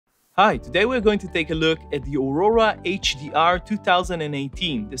Hi, today we're going to take a look at the Aurora HDR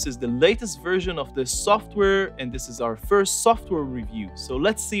 2018. This is the latest version of the software and this is our first software review. So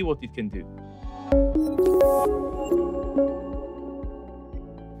let's see what it can do.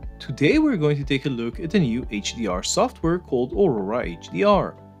 Today we're going to take a look at the new HDR software called Aurora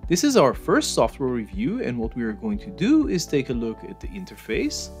HDR. This is our first software review, and what we are going to do is take a look at the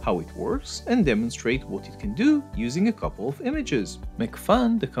interface, how it works, and demonstrate what it can do using a couple of images.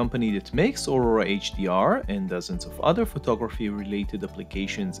 Macphun, the company that makes Aurora HDR and dozens of other photography-related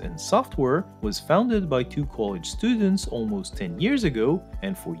applications and software, was founded by two college students almost 10 years ago,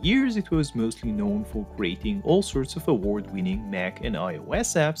 and for years it was mostly known for creating all sorts of award-winning Mac and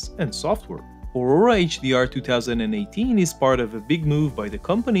iOS apps and software. Aurora HDR 2018 is part of a big move by the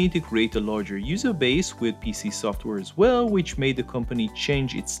company to create a larger user base with PC software as well, which made the company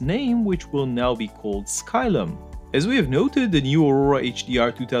change its name, which will now be called SKYLUM. As we have noted, the new Aurora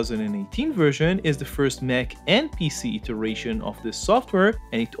HDR 2018 version is the first Mac and PC iteration of this software,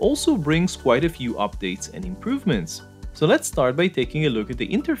 and it also brings quite a few updates and improvements. So let's start by taking a look at the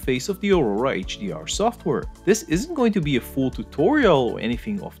interface of the Aurora HDR software. This isn't going to be a full tutorial or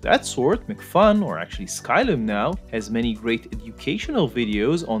anything of that sort. Macphun, or actually SKYLUM now, has many great educational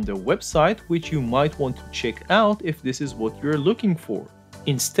videos on their website which you might want to check out if this is what you're looking for.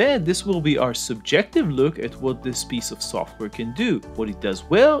 Instead, this will be our subjective look at what this piece of software can do, what it does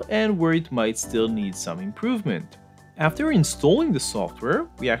well, and where it might still need some improvement. After installing the software,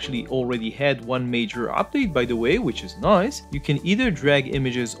 we actually already had one major update by the way, which is nice. You can either drag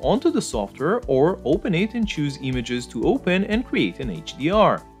images onto the software or open it and choose images to open and create an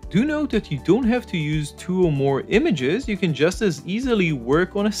HDR. Do note that you don't have to use two or more images, you can just as easily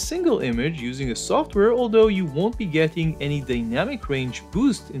work on a single image using a software, although you won't be getting any dynamic range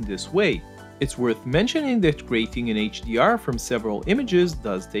boost in this way. It's worth mentioning that creating an HDR from several images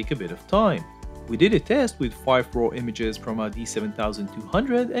does take a bit of time. We did a test with 5 raw images from our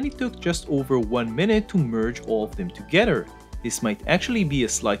D7200 and it took just over 1 minute to merge all of them together. This might actually be a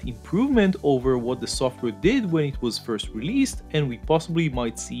slight improvement over what the software did when it was first released, and we possibly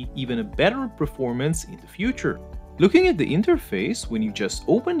might see even a better performance in the future. Looking at the interface, when you just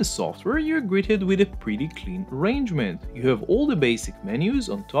open the software, you're greeted with a pretty clean arrangement. You have all the basic menus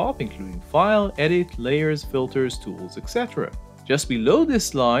on top, including File, Edit, Layers, Filters, Tools, etc. Just below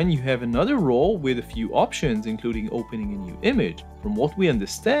this line, you have another row with a few options, including opening a new image. From what we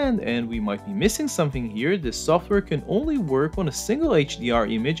understand, and we might be missing something here, this software can only work on a single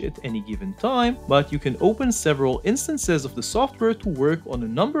HDR image at any given time, but you can open several instances of the software to work on a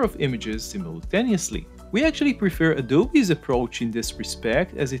number of images simultaneously. We actually prefer Adobe's approach in this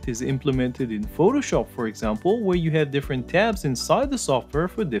respect, as it is implemented in Photoshop, for example, where you have different tabs inside the software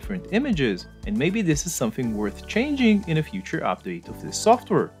for different images, and maybe this is something worth changing in a future update of this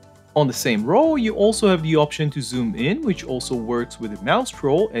software. On the same row, you also have the option to zoom in, which also works with a mouse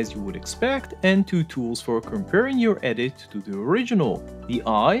scroll as you would expect, and two tools for comparing your edit to the original, the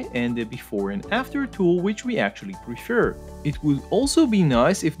eye and the before and after tool, which we actually prefer. It would also be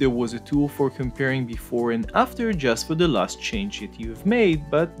nice if there was a tool for comparing before and after just for the last change that you have made,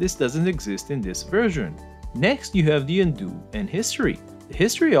 but this doesn't exist in this version. Next, you have the undo and history. The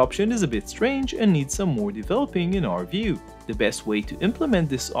history option is a bit strange and needs some more developing in our view. The best way to implement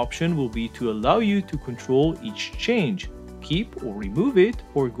this option will be to allow you to control each change, keep or remove it,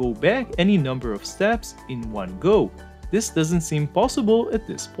 or go back any number of steps in one go. This doesn't seem possible at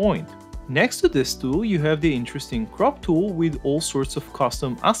this point. Next to this tool, you have the interesting crop tool with all sorts of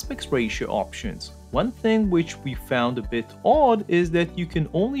custom aspect ratio options. One thing which we found a bit odd is that you can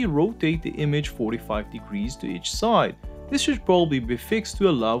only rotate the image 45 degrees to each side. This should probably be fixed to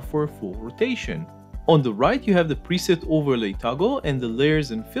allow for a full rotation. On the right, you have the preset overlay toggle and the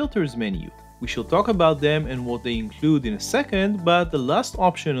layers and filters menu. We shall talk about them and what they include in a second, but the last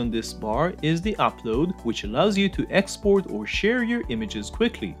option on this bar is the upload, which allows you to export or share your images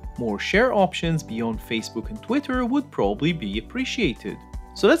quickly. More share options beyond Facebook and Twitter would probably be appreciated.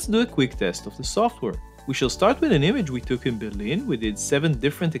 So let's do a quick test of the software. We shall start with an image we took in Berlin. We did 7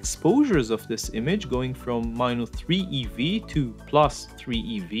 different exposures of this image, going from -3 EV to +3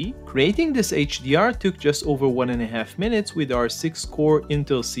 EV. Creating this HDR took just over 1.5 minutes with our 6-core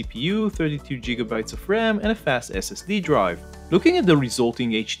Intel CPU, 32 GB of RAM and a fast SSD drive. Looking at the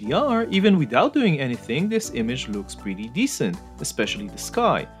resulting HDR, even without doing anything, this image looks pretty decent, especially the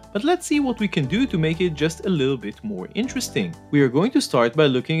sky. but let's see what we can do to make it just a little bit more interesting. We are going to start by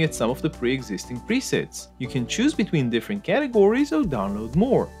looking at some of the pre-existing presets. You can choose between different categories or download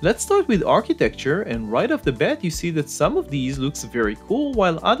more. Let's start with architecture, and right off the bat you see that some of these looks very cool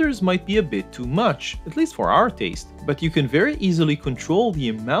while others might be a bit too much, at least for our taste. But you can very easily control the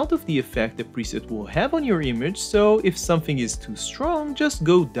amount of the effect the preset will have on your image, so if something is too strong, just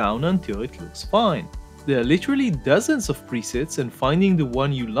go down until it looks fine. There are literally dozens of presets, and finding the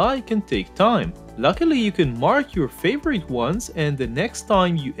one you like can take time. Luckily, you can mark your favorite ones, and the next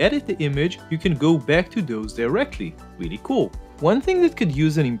time you edit the image, you can go back to those directly. Really cool. One thing that could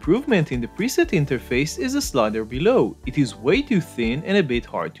use an improvement in the preset interface is the slider below. It is way too thin and a bit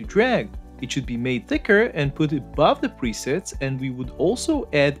hard to drag. It should be made thicker and put above the presets, and we would also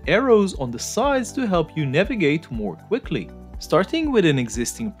add arrows on the sides to help you navigate more quickly. Starting with an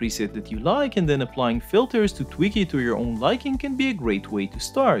existing preset that you like and then applying filters to tweak it to your own liking can be a great way to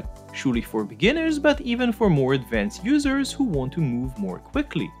start. Surely for beginners, but even for more advanced users who want to move more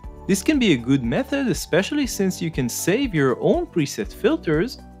quickly. This can be a good method, especially since you can save your own preset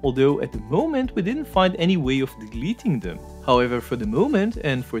filters, although at the moment we didn't find any way of deleting them. However, for the moment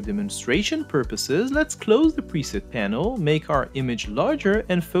and for demonstration purposes, let's close the preset panel, make our image larger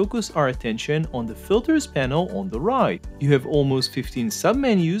and focus our attention on the filters panel on the right. You have almost 15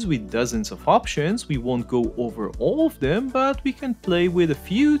 submenus with dozens of options. We won't go over all of them, but we can play with a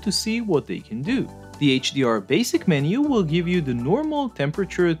few to see what they can do. The HDR basic menu will give you the normal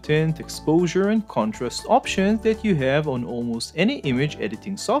temperature, tint, exposure and contrast options that you have on almost any image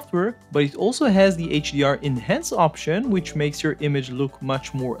editing software, but it also has the HDR enhance option, which makes your image look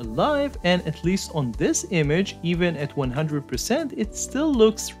much more alive, and at least on this image, even at 100%, it still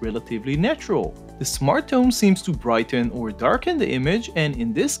looks relatively natural. The smart tone seems to brighten or darken the image, and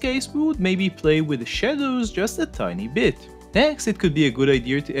in this case we would maybe play with the shadows just a tiny bit. Next, it could be a good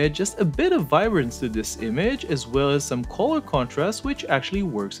idea to add just a bit of vibrance to this image, as well as some color contrast, which actually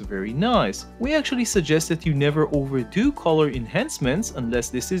works very nice. We actually suggest that you never overdo color enhancements unless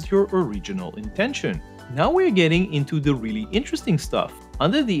this is your original intention. Now we're getting into the really interesting stuff.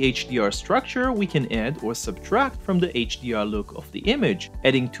 Under the HDR structure, we can add or subtract from the HDR look of the image.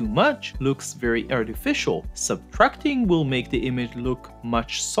 Adding too much looks very artificial. Subtracting will make the image look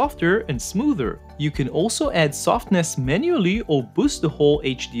much softer and smoother. You can also add softness manually or boost the whole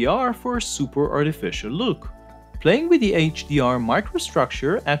HDR for a super artificial look. Playing with the HDR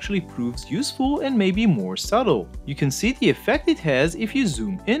microstructure actually proves useful and maybe more subtle. You can see the effect it has if you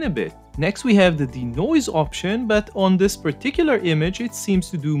zoom in a bit. Next we have the denoise option, but on this particular image it seems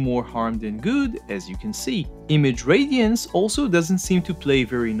to do more harm than good, as you can see. Image radiance also doesn't seem to play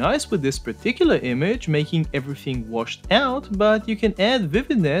very nice with this particular image, making everything washed out, but you can add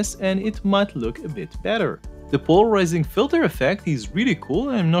vividness and it might look a bit better. The polarizing filter effect is really cool,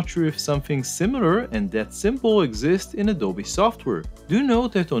 and I'm not sure if something similar and that simple exists in Adobe software. Do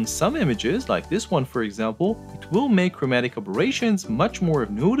note that on some images, like this one for example, it will make chromatic aberrations much more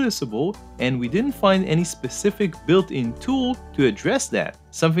noticeable, and we didn't find any specific built-in tool to address that,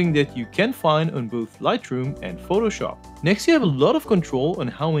 something that you can find on both Lightroom and Photoshop. Next, you have a lot of control on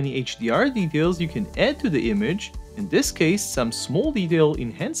how many HDR details you can add to the image. In this case, some small detail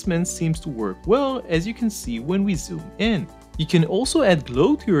enhancements seems to work well, as you can see when we zoom in. You can also add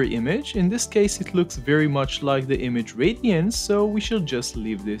glow to your image. In this case, it looks very much like the image radiance, so we shall just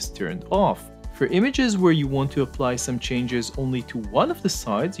leave this turned off. For images where you want to apply some changes only to one of the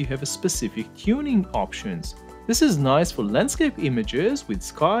sides, you have a specific tuning options. This is nice for landscape images with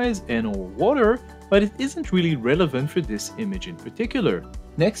skies and or water, but it isn't really relevant for this image in particular.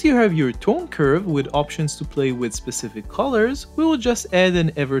 Next, you have your tone curve with options to play with specific colors. We will just add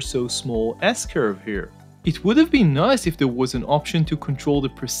an ever so small S-curve here. It would have been nice if there was an option to control the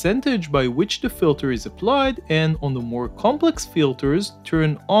percentage by which the filter is applied, and on the more complex filters,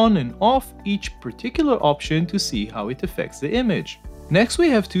 turn on and off each particular option to see how it affects the image. Next, we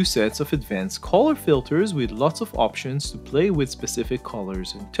have two sets of advanced color filters with lots of options to play with specific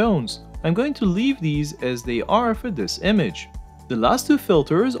colors and tones. I'm going to leave these as they are for this image. The last two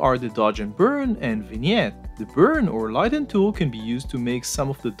filters are the Dodge and Burn and Vignette. The Burn or Lighten tool can be used to make some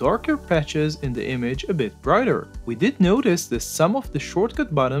of the darker patches in the image a bit brighter. We did notice that some of the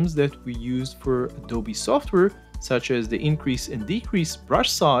shortcut buttons that we used for Adobe software, such as the increase and decrease brush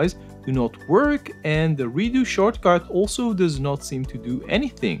size, do not work, and the redo shortcut also does not seem to do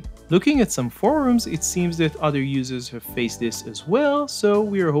anything. Looking at some forums, it seems that other users have faced this as well, so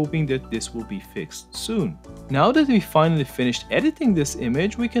we are hoping that this will be fixed soon. Now that we finally finished editing this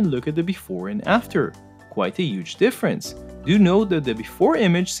image, we can look at the before and after. Quite a huge difference. Do note that the before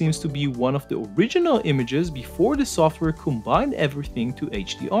image seems to be one of the original images before the software combined everything to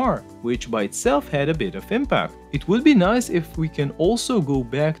HDR, which by itself had a bit of impact. It would be nice if we can also go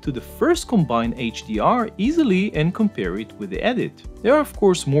back to the first combined HDR easily and compare it with the edit. There are of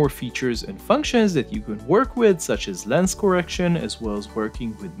course more features and functions that you can work with, such as lens correction as well as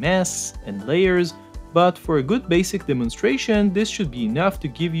working with masks and layers, but for a good basic demonstration, this should be enough to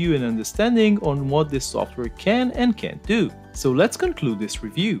give you an understanding on what this software can and can't do. So let's conclude this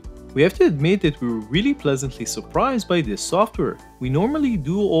review. We have to admit that we were really pleasantly surprised by this software. We normally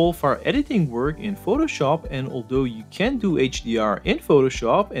do all of our editing work in Photoshop, and although you can do HDR in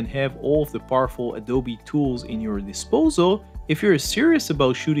Photoshop and have all of the powerful Adobe tools in your disposal, if you're serious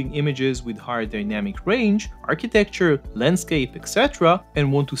about shooting images with higher dynamic range, architecture, landscape, etc.,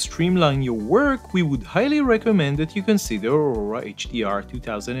 and want to streamline your work, we would highly recommend that you consider Aurora HDR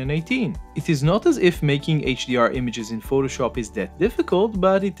 2018. It is not as if making HDR images in Photoshop is that difficult,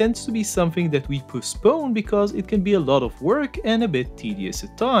 but it tends to be something that we postpone because it can be a lot of work and a bit tedious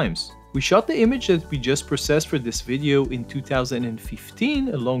at times. We shot the image that we just processed for this video in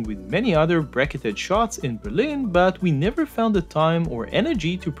 2015 along with many other bracketed shots in Berlin, but we never found the time or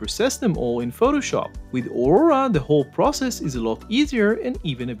energy to process them all in Photoshop. With Aurora, the whole process is a lot easier and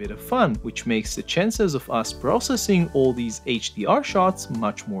even a bit of fun, which makes the chances of us processing all these HDR shots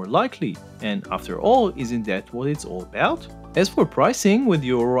much more likely. And after all, isn't that what it's all about? As for pricing, when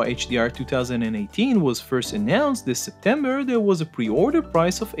the Aurora HDR 2018 was first announced this September, there was a pre-order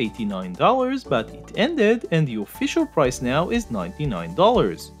price of $89, but it ended and the official price now is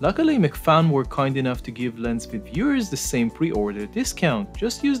 $99. Luckily, Macphun were kind enough to give LensVid viewers the same pre-order discount.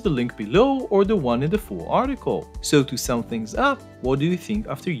 Just use the link below or the one in the full article. So to sum things up, what do you think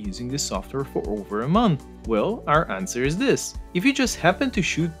after using this software for over a month? Well, our answer is this. If you just happen to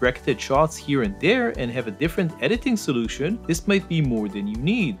shoot bracketed shots here and there and have a different editing solution, this might be more than you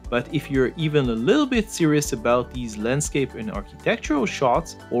need. But if you're even a little bit serious about these landscape and architectural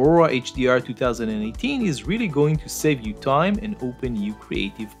shots, Aurora HDR 2018 is really going to save you time and open new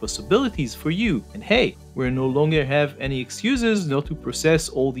creative possibilities for you. And hey, we no longer have any excuses not to process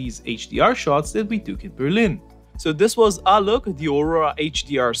all these HDR shots that we took in Berlin. So this was a look at the Aurora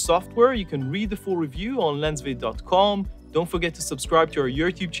HDR software. You can read the full review on lensvid.com. Don't forget to subscribe to our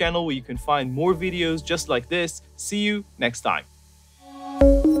YouTube channel where you can find more videos just like this. See you next time.